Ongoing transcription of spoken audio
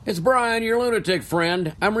It's Brian, your lunatic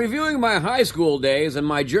friend. I'm reviewing my high school days and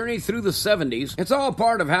my journey through the 70s. It's all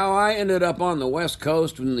part of how I ended up on the West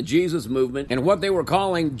Coast in the Jesus movement and what they were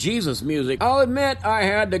calling Jesus music. I'll admit I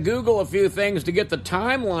had to Google a few things to get the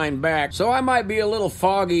timeline back, so I might be a little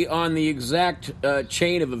foggy on the exact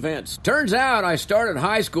chain of events. Turns out I started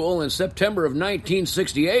high school in September of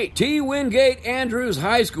 1968. T. Wingate Andrews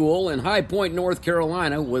High School in High Point, North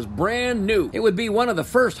Carolina was brand new. It would be one of the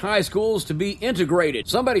first high schools to be integrated.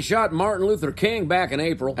 Somebody shot Martin Luther King back in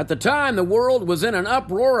April. At the time, the world was in an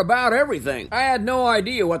uproar about everything. I had no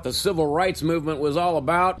idea what the civil rights movement was all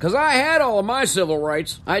about, because I had all of my civil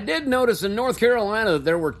rights. I did notice in North Carolina that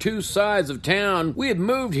there were two sides of town. We had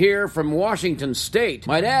moved here from Washington State.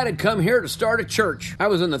 My dad had come here to start a church. I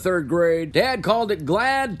was in the 3rd grade. Dad called it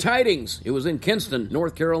Glad Tidings. It was in Kinston,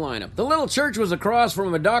 North Carolina. The little church was across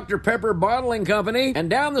from a Dr. Pepper bottling company and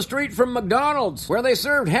down the street from McDonald's, where they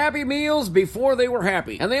served Happy Meals before they were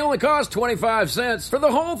happy. And they only cost 25 cents for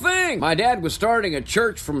the whole thing. My dad was starting a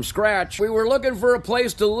church from scratch. We were looking for a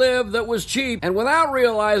place to live that was cheap, and without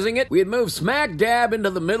realizing it, we had moved smack dab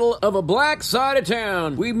into the middle of a black side of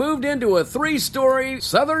town. We moved into a 3-story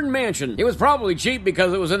southern mansion. It was probably cheap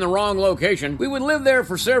because it was in the wrong location. We would live there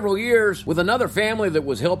for several years with another family that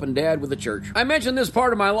was helping Dad with the church. I mention this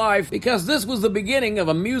part of my life because this was the beginning of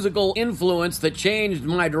a musical influence that changed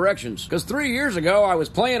my directions. Because 3 years ago, I was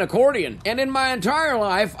playing accordion, and in my entire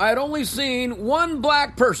life, I'd only seen one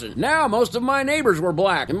black person. Now, most of my neighbors were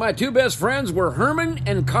black, and my two best friends were Herman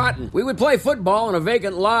and Cotton. We would play football in a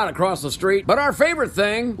vacant lot across the street, but our favorite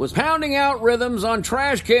thing was pounding out rhythms on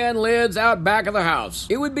trash can lids out back of the house.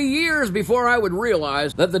 It would be years before I would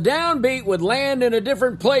realize that the downbeat would land in a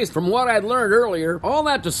different place from what I'd learned earlier. All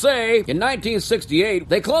that to say, in 1968,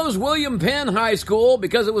 they closed William Penn High School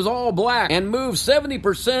because it was all black and moved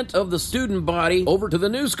 70% of the student body over to the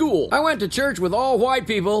new school. I went to church with all white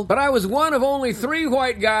people, but I was one of only 3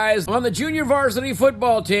 white guys on the junior varsity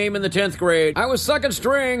football team in the 10th grade. I was second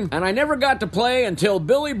string, and I never got to play until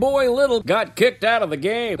Billy Boy Little got kicked out of the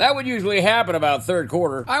game. That would usually happen about 3rd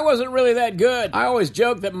quarter. I wasn't really that good. I always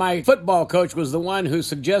joked that my football coach was the one who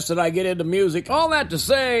suggested I get into music. All that to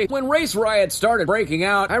say, when race riots started breaking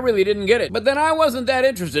out, I really didn't get it. But then I wasn't that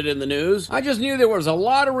interested in the news. I just knew there was a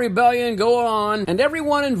lot of rebellion going on, and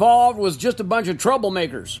everyone involved was just a bunch of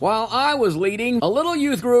troublemakers, while I was leading a little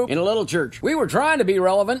youth group in a little church. We were trying to be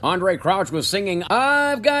relevant. Andre Crouch was singing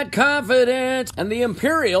 "I've Got Confidence," and the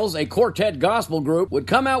Imperials, a quartet gospel group, would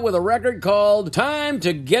come out with a record called "Time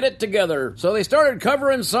to Get It Together." So they started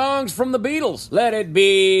covering songs from the Beatles, "Let It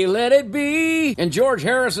Be," and George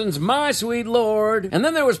Harrison's "My Sweet Lord." And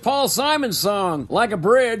then there was Paul Simon's song, "Like a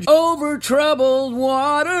Bridge," "Over Troubled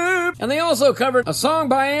Water." And they also covered a song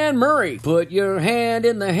by Anne Murray, "Put Your Hand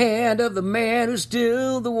in the Hand of the Man Who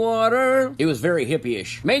Stilled the Water." It was very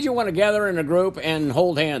hippie-ish. Made you want to gather in a group and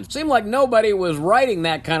hold hands. Seemed like nobody was writing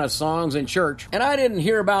that kind of songs in church. And I didn't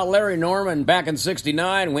hear about Larry Norman back in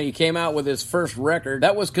 '69 when he came out with his first record.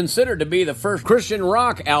 That was considered to be the first Christian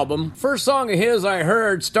rock album. First song of his I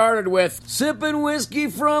heard started with "Sipping whiskey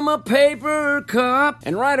from a paper cup."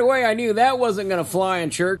 And right away I knew that wasn't going to fly in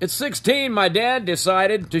church. At 16, my dad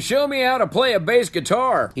decided to show me how to play a bass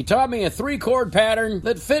guitar. He taught me a 3-chord pattern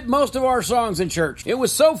that fit most of our songs in church. It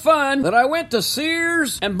was so fun that I went to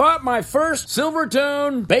Sears and bought my first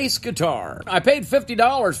Silvertone bass guitar. I paid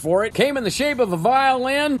 $50 for it, came in the shape of a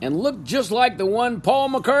violin, and looked just like the one Paul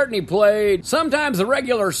McCartney played. Sometimes the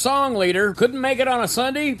regular song leader couldn't make it on a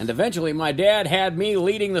Sunday, and eventually my dad had me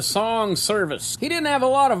leading the song service. He didn't have a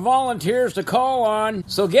lot of volunteers to call on,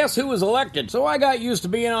 so guess who was elected? So I got used to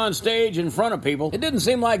being on stage in front of people. It didn't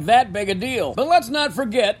seem like that big a deal. But let's not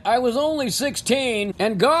forget, I was only 16,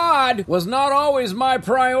 and God was not always my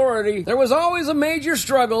priority. There was always a major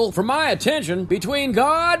struggle for my attention between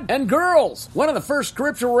God and girls. One of the first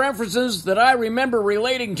scriptural references that I remember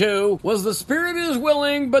relating to was "The spirit is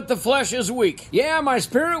willing, but the flesh is weak." Yeah, my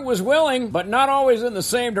spirit was willing, but not always in the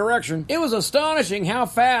same direction. It was astonishing how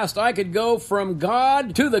fast I could go from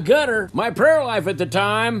God to the gutter. My prayer life at the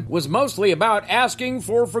time was mostly about asking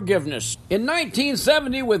for forgiveness. In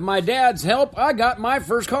 1970, with my dad's help, I got my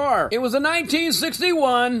first car. It was a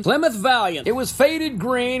 1961 Plymouth Valiant. It was faded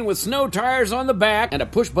green with snow tires on the back and a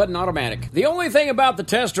push-button automatic. The only thing about the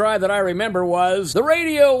test drive that I remember was the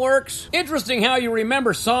radio works. Interesting how you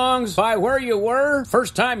remember songs by where you were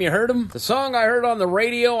first time you heard them. The song I heard on the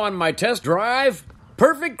radio on my test drive,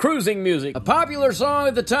 perfect cruising music. A popular song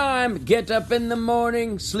at the time, "Get up in the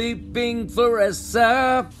morning, sleeping for a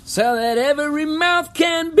sup, so that every mouth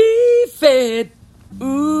can be fed.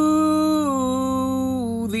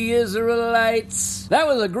 Ooh, the Israelites. That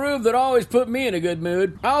was a groove that always put me in a good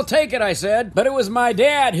mood. I'll take it, I said, but it was my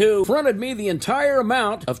dad who fronted me the entire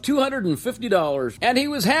amount of $250. And he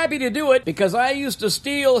was happy to do it because I used to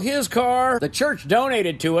steal his car the church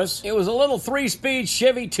donated to us. It was a little 3-speed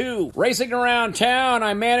Chevy 2. Racing around town,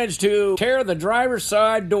 I managed to tear the driver's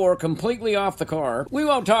side door completely off the car. We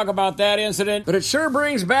won't talk about that incident, but it sure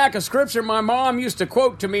brings back a scripture my mom used to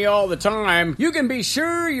quote to me all the time. You can be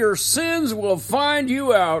sure your sins will find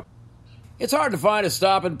you out. It's hard to find a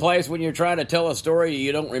stopping place when you're trying to tell a story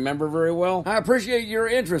you don't remember very well. I appreciate your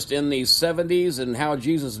interest in the 70s and how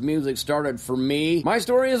Jesus music started for me. My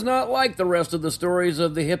story is not like the rest of the stories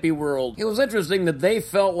of the hippie world. It was interesting that they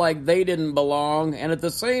felt like they didn't belong, and at the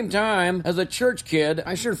same time, as a church kid,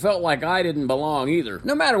 I sure felt like I didn't belong either.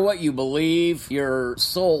 No matter what you believe, your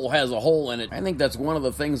soul has a hole in it. I think that's one of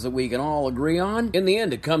the things that we can all agree on. In the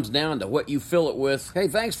end, it comes down to what you fill it with. Hey,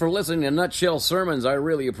 thanks for listening to Nutshell Sermons. I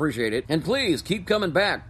really appreciate it. And please keep coming back.